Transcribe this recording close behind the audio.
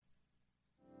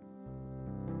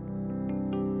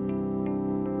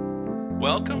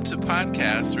Welcome to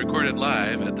podcasts recorded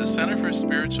live at the Center for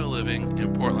Spiritual Living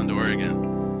in Portland,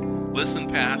 Oregon. Listen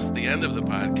past the end of the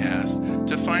podcast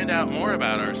to find out more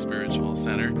about our spiritual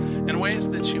center and ways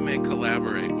that you may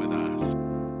collaborate with us.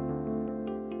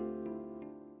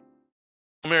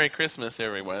 Merry Christmas,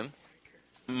 everyone.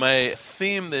 My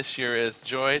theme this year is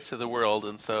joy to the world,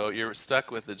 and so you're stuck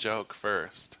with the joke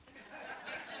first.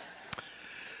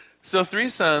 So 3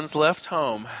 sons left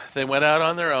home. They went out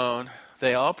on their own.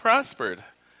 They all prospered.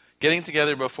 Getting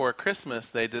together before Christmas,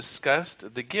 they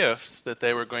discussed the gifts that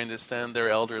they were going to send their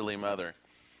elderly mother.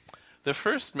 The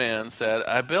first man said,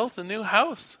 "I built a new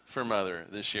house for Mother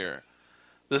this year."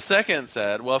 The second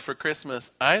said, "Well, for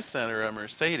Christmas, I sent her a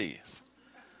Mercedes."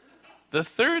 The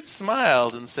third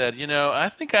smiled and said, I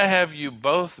think I have you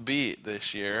both beat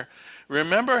this year.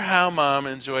 Remember how Mom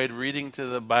enjoyed reading to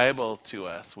the Bible to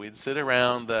us? We'd sit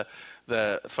around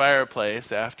the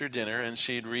fireplace after dinner and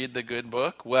she'd read the good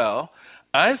book. Well,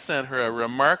 I sent her a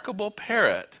remarkable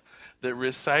parrot that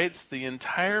recites the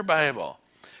entire Bible.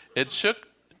 It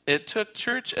took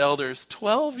church elders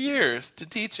 12 years to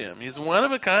teach him. He's one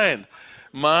of a kind.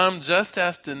 Mom just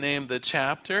has to name the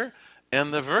chapter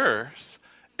and the verse,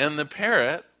 and the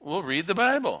parrot will read the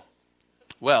Bible.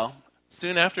 Well,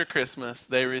 soon after Christmas,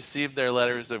 they received their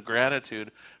letters of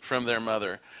gratitude from their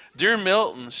mother. "Dear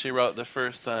Milton," she wrote the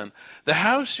first son, "the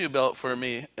house you built for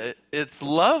me, it's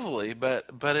lovely, but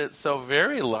it's so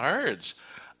very large.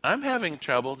 I'm having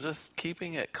trouble just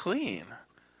keeping it clean."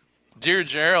 "Dear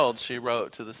Gerald," she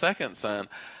wrote to the second son,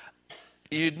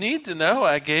 "you'd need to know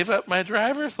I gave up my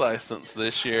driver's license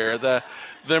this year. The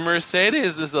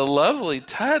Mercedes is a lovely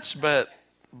touch, but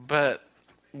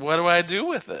what do I do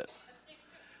with it?"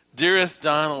 "Dearest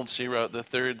Donald," she wrote the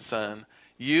third son,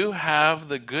 "you have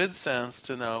the good sense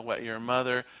to know what your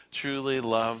mother truly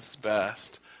loves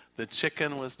best. The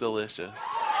chicken was delicious."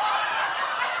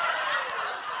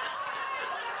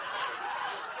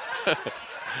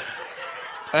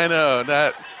 I know,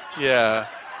 yeah.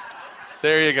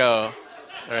 There you go.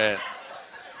 All right.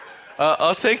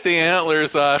 I'll take the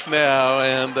antlers off now,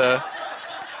 and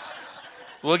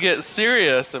we'll get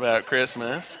serious about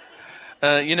Christmas.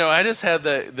 I just had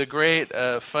the great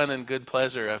fun and good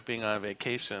pleasure of being on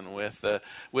vacation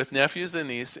with nephews and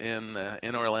niece in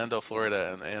Orlando,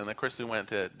 Florida, and of course we went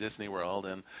to Disney World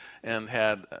and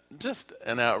had just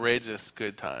an outrageous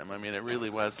good time. I mean, it really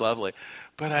was lovely.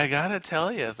 But I gotta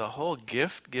tell you, the whole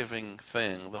gift-giving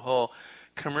thing, the whole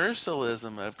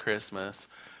commercialism of Christmas,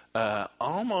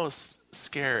 almost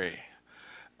scary.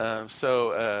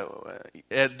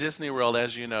 At Disney World,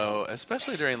 as you know,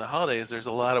 especially during the holidays, there's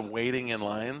a lot of waiting in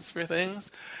lines for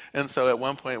things. And so at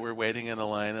one point we're waiting in a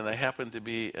line, and I happened to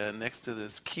be next to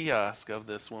this kiosk of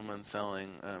this woman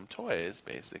selling toys,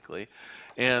 basically.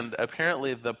 And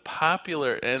apparently the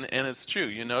popular, and it's true,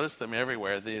 you notice them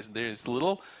everywhere, there's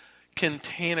little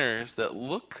containers that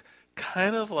look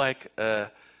kind of like a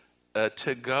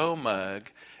to-go mug,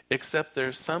 except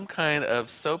there's some kind of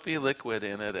soapy liquid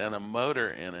in it and a motor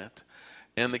in it.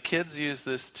 And the kids use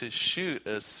this to shoot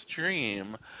a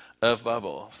stream of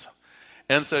bubbles.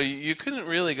 And so you couldn't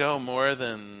really go more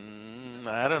than,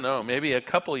 I don't know, maybe a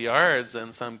couple yards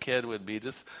and some kid would be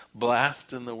just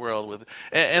blasting the world with it.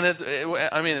 And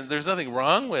there's nothing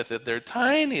wrong with it. They're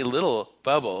tiny little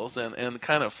bubbles and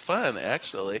kind of fun,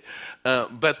 actually.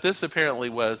 But this apparently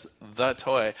was the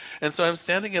toy. And so I'm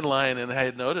standing in line, and I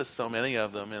had noticed so many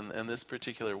of them, and this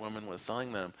particular woman was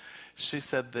selling them. She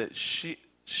said that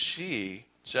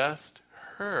just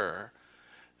her,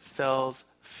 sells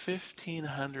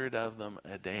 1,500 of them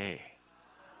a day.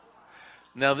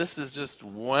 Now, this is just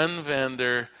one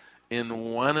vendor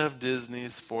in one of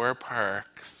Disney's 4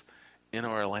 parks in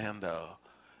Orlando.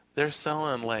 They're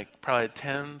selling like probably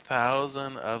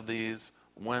 10,000 of these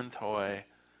one toy,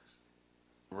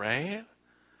 right?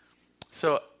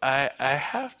 So I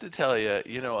have to tell you,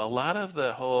 a lot of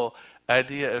the whole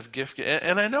idea of gift,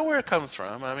 and I know where it comes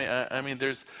from. I mean,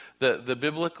 there's the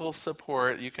biblical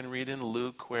support. You can read in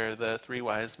Luke where the 3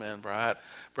 wise men brought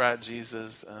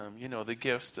Jesus, the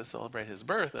gifts to celebrate his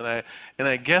birth, and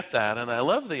I get that, and I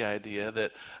love the idea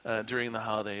that during the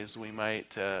holidays we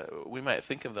might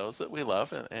think of those that we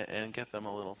love and get them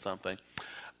a little something.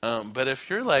 But if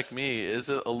you're like me, is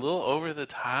it a little over the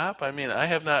top? I mean, I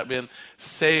have not been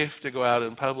safe to go out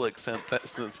in public since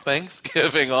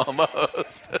Thanksgiving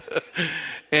almost.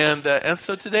 And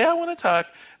so today I want to talk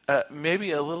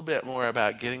maybe a little bit more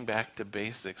about getting back to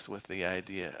basics with the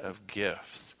idea of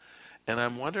gifts. And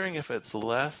I'm wondering if it's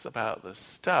less about the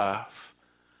stuff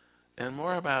and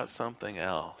more about something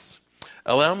else.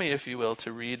 Allow me, if you will,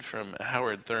 to read from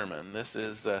Howard Thurman. This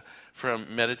is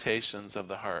from Meditations of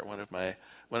the Heart, one of my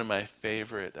one of my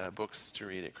favorite books to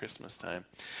read at Christmas time.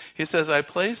 He says, I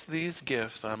place these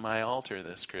gifts on my altar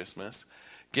this Christmas,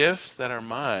 gifts that are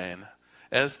mine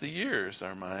as the years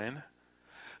are mine,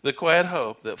 the quiet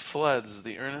hope that floods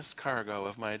the earnest cargo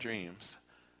of my dreams,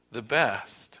 the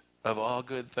best of all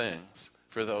good things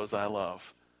for those I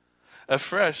love, a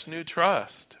fresh new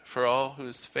trust for all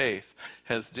whose faith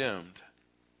has dimmed,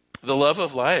 the love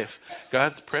of life,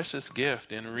 God's precious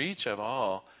gift in reach of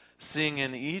all, seeing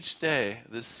in each day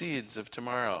the seeds of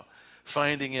tomorrow,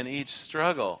 finding in each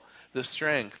struggle the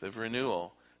strength of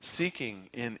renewal, seeking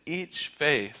in each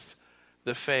face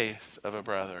the face of a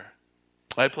brother.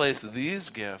 I place these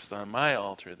gifts on my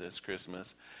altar this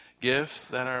Christmas, gifts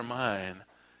that are mine,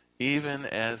 even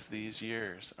as these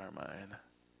years are mine.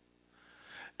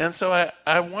 And so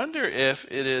I wonder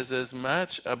if it is as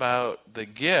much about the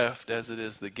gift as it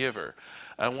is the giver.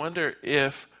 I wonder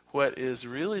if what is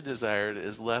really desired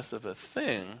is less of a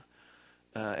thing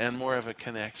and more of a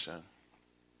connection.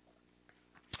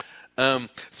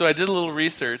 So I did a little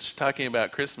research talking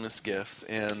about Christmas gifts,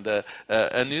 and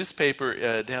a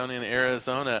newspaper down in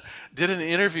Arizona did an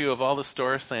interview of all the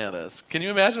store Santas. Can you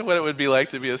imagine what it would be like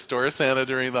to be a store Santa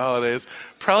during the holidays?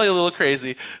 Probably a little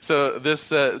crazy. So this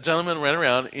gentleman went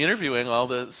around interviewing all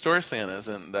the store Santas,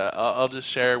 and I'll just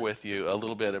share with you a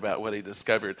little bit about what he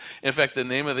discovered. In fact, the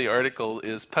name of the article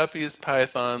is Puppies,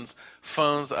 Pythons,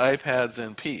 Phones, iPads,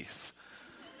 and Peace.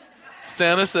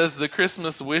 Santa says the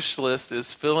Christmas wish list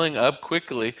is filling up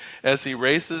quickly as he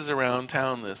races around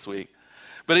town this week.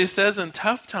 But he says in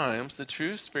tough times, the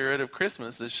true spirit of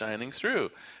Christmas is shining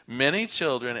through. Many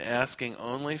children asking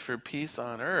only for peace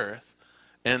on earth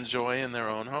and joy in their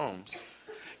own homes.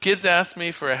 Kids ask me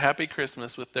for a happy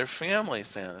Christmas with their family,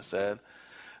 Santa said.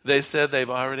 They said they've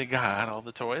already got all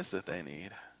the toys that they need.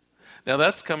 Now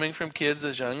that's coming from kids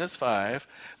as young as 5.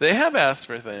 They have asked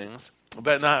for things,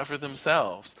 but not for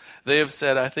themselves. They have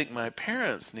said, I think my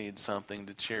parents need something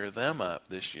to cheer them up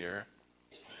this year.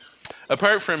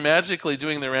 Apart from magically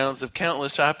doing the rounds of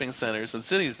countless shopping centers and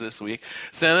cities this week,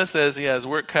 Santa says he has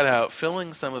work cut out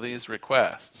filling some of these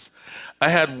requests. I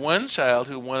had one child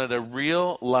who wanted a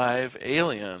real live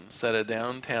alien, said a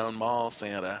downtown mall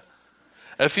Santa.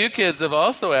 A few kids have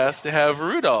also asked to have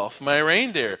Rudolph, my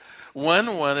reindeer.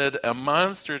 One wanted a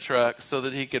monster truck so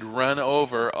that he could run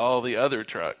over all the other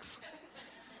trucks.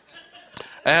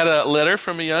 I had a letter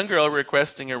from a young girl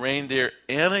requesting a reindeer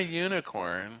and a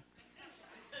unicorn.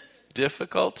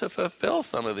 Difficult to fulfill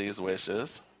some of these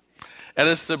wishes. At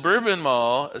a suburban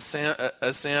mall, a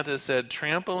Santa said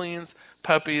trampolines,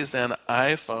 puppies, and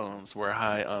iPhones were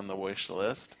high on the wish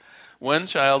list. One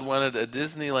child wanted a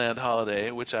Disneyland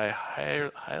holiday, which I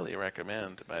highly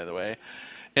recommend, by the way,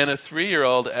 and a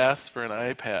 3-year-old asked for an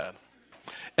iPad.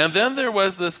 And then there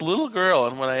was this little girl,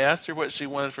 and when I asked her what she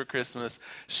wanted for Christmas,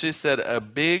 she said a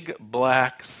big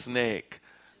black snake.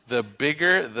 The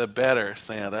bigger, the better,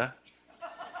 Santa.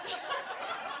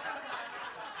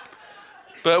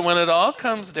 But when it all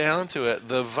comes down to it,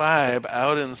 the vibe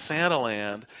out in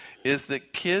Santaland is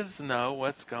that kids know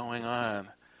what's going on.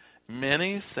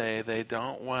 Many say they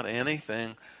don't want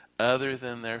anything other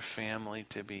than their family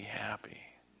to be happy.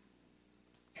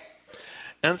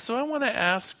 And so I want to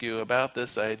ask you about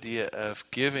this idea of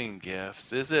giving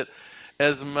gifts. Is it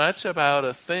as much about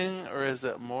a thing, or is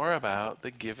it more about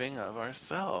the giving of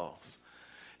ourselves?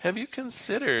 Have you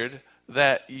considered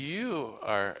that you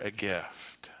are a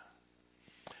gift?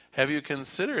 Have you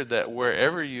considered that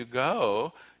wherever you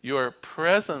go, your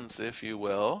presence, if you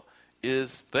will,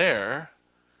 is there?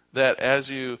 That as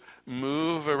you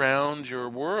move around your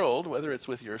world, whether it's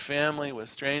with your family, with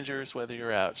strangers, whether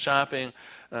you're out shopping,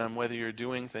 whether you're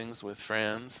doing things with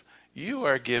friends, you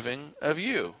are giving of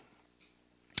you.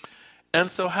 And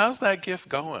so how's that gift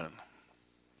going?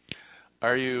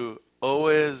 Are you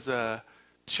always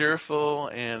cheerful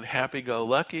and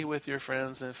happy-go-lucky with your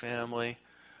friends and family?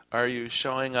 Are you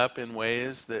showing up in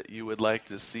ways that you would like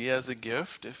to see as a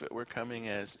gift if it were coming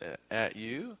at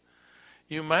you?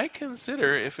 You might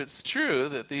consider, if it's true,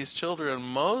 that these children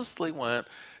mostly want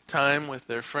time with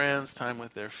their friends, time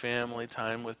with their family,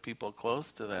 time with people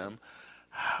close to them.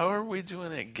 How are we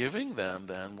doing at giving them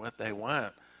then what they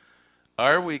want?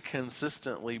 Are we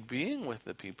consistently being with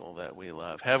the people that we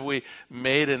love? Have we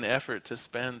made an effort to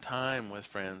spend time with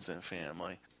friends and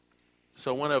family?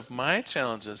 So one of my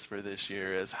challenges for this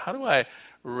year is, how do I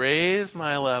raise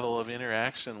my level of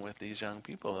interaction with these young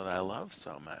people that I love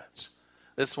so much?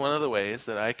 That's one of the ways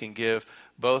that I can give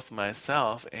both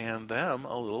myself and them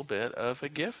a little bit of a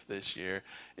gift this year,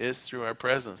 is through our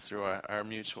presence, through our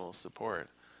mutual support.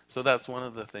 So that's one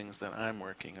of the things that I'm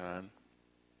working on.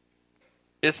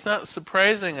 It's not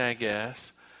surprising, I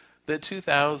guess, that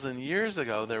 2,000 years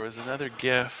ago there was another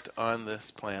gift on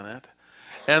this planet.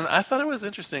 And I thought it was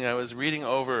interesting. I was reading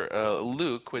over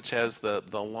Luke, which has the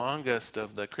longest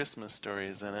of the Christmas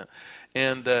stories in it.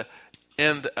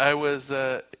 And I was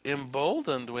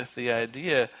emboldened with the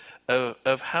idea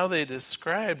of how they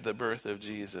described the birth of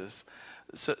Jesus.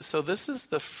 So this is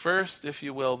the first, if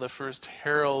you will, the first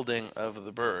heralding of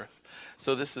the birth.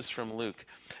 So this is from Luke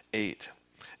 8.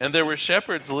 And there were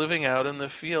shepherds living out in the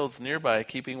fields nearby,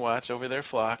 keeping watch over their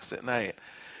flocks at night.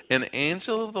 An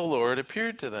angel of the Lord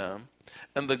appeared to them,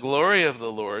 and the glory of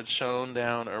the Lord shone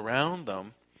down around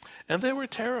them, and they were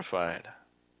terrified.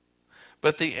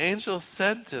 But the angel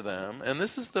said to them, and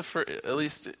this is the first, at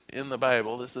least in the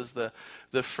Bible, this is the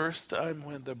first time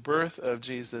when the birth of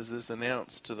Jesus is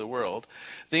announced to the world.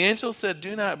 The angel said,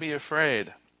 "Do not be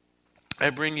afraid. I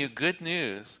bring you good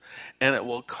news, and it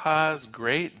will cause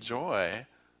great joy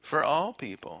for all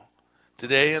people.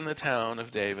 Today in the town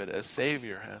of David, a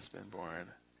Savior has been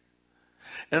born."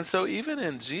 And so even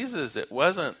in Jesus, it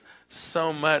wasn't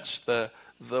so much the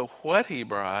what he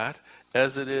brought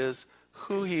as it is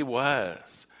who he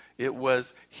was. It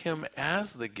was him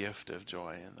as the gift of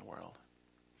joy in the world.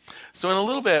 So in a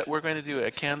little bit, we're going to do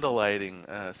a candle lighting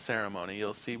ceremony.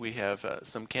 You'll see we have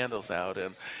some candles out,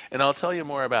 and I'll tell you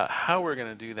more about how we're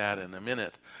going to do that in a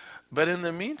minute. But in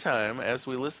the meantime, as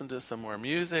we listen to some more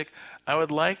music, I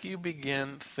would like you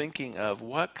begin thinking of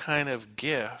what kind of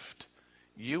gift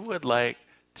you would like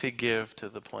to give to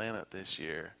the planet this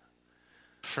year.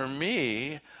 For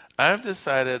me, I've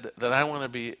decided that I want to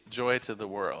be joy to the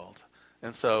world.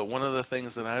 And so one of the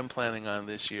things that I'm planning on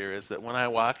this year is that when I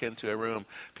walk into a room,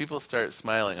 people start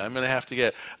smiling. I'm going to have to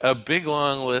get a big,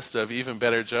 long list of even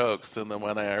better jokes than the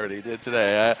one I already did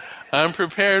today. I'm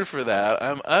prepared for that.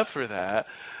 I'm up for that.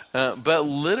 But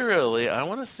literally, I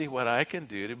want to see what I can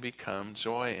do to become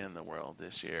joy in the world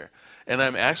this year. And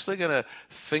I'm actually going to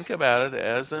think about it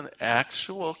as an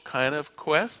actual kind of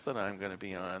quest that I'm going to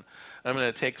be on. I'm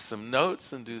going to take some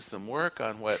notes and do some work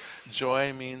on what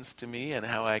joy means to me and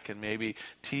how I can maybe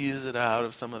tease it out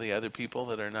of some of the other people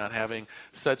that are not having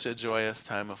such a joyous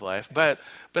time of life. But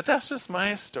that's just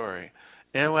my story.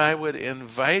 And I would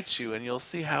invite you, and you'll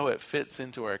see how it fits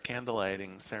into our candle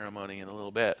lighting ceremony in a little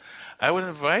bit. I would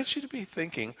invite you to be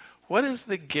thinking, what is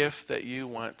the gift that you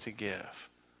want to give?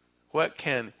 What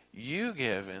can you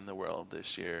give in the world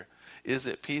this year? Is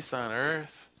it peace on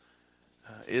earth?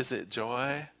 Is it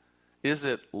joy? Is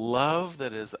it love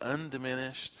that is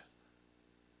undiminished?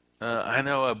 I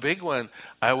know a big one.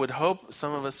 I would hope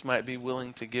some of us might be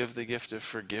willing to give the gift of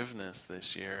forgiveness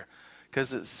this year,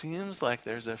 because it seems like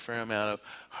there's a fair amount of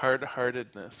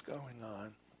hard-heartedness going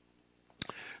on.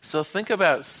 So think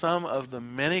about some of the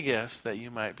many gifts that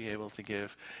you might be able to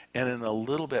give, and in a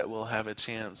little bit we'll have a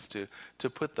chance to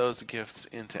put those gifts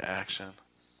into action.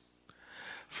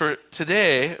 For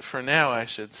today, for now I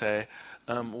should say,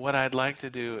 what I'd like to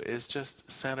do is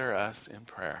just center us in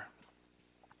prayer.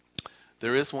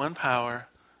 There is one power,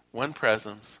 one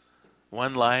presence,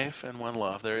 one life, and one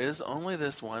love. There is only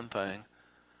this one thing.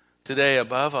 Today,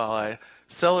 above all, I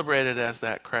celebrate it as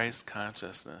that Christ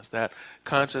consciousness, that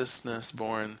consciousness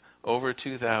born over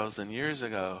 2,000 years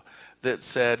ago that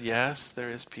said, yes, there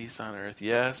is peace on earth.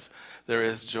 Yes, there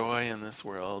is joy in this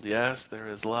world. Yes, there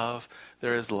is love.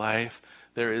 There is life.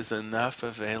 There is enough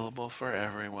available for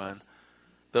everyone.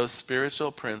 Those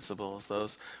spiritual principles,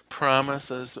 those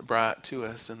promises brought to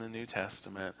us in the New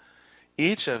Testament,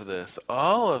 each of this,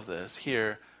 all of this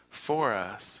here for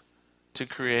us to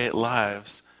create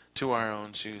lives to our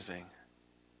own choosing.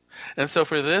 And so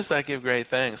for this, I give great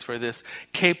thanks for this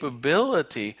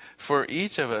capability for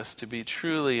each of us to be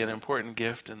truly an important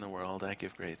gift in the world. I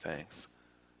give great thanks.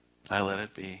 I let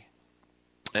it be.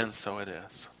 And so it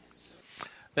is.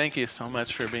 Thank you so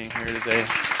much for being here today.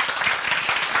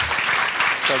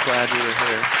 So glad you were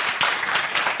here.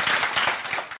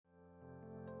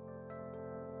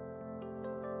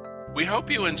 We hope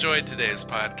you enjoyed today's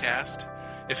podcast.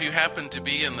 If you happen to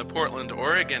be in the Portland,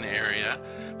 Oregon area,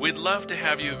 we'd love to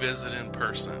have you visit in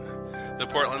person. The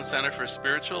Portland Center for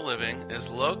Spiritual Living is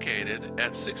located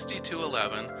at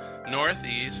 6211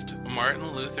 Northeast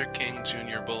Martin Luther King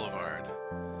Jr. Boulevard.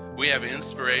 We have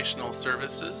inspirational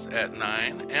services at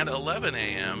 9 and 11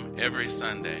 a.m. every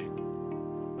Sunday.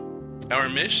 Our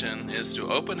mission is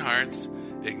to open hearts,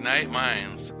 ignite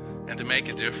minds, and to make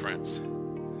a difference.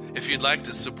 If you'd like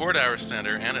to support our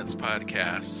center and its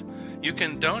podcasts, you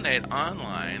can donate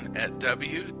online at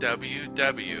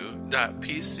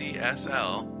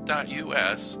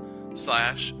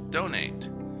www.pcsl.us/donate.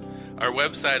 Our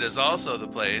website is also the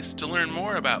place to learn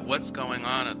more about what's going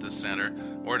on at the center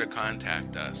or to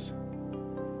contact us.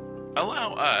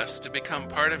 Allow us to become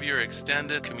part of your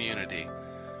extended community.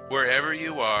 Wherever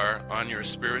you are on your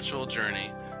spiritual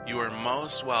journey, you are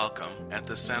most welcome at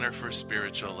the Center for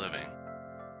Spiritual Living.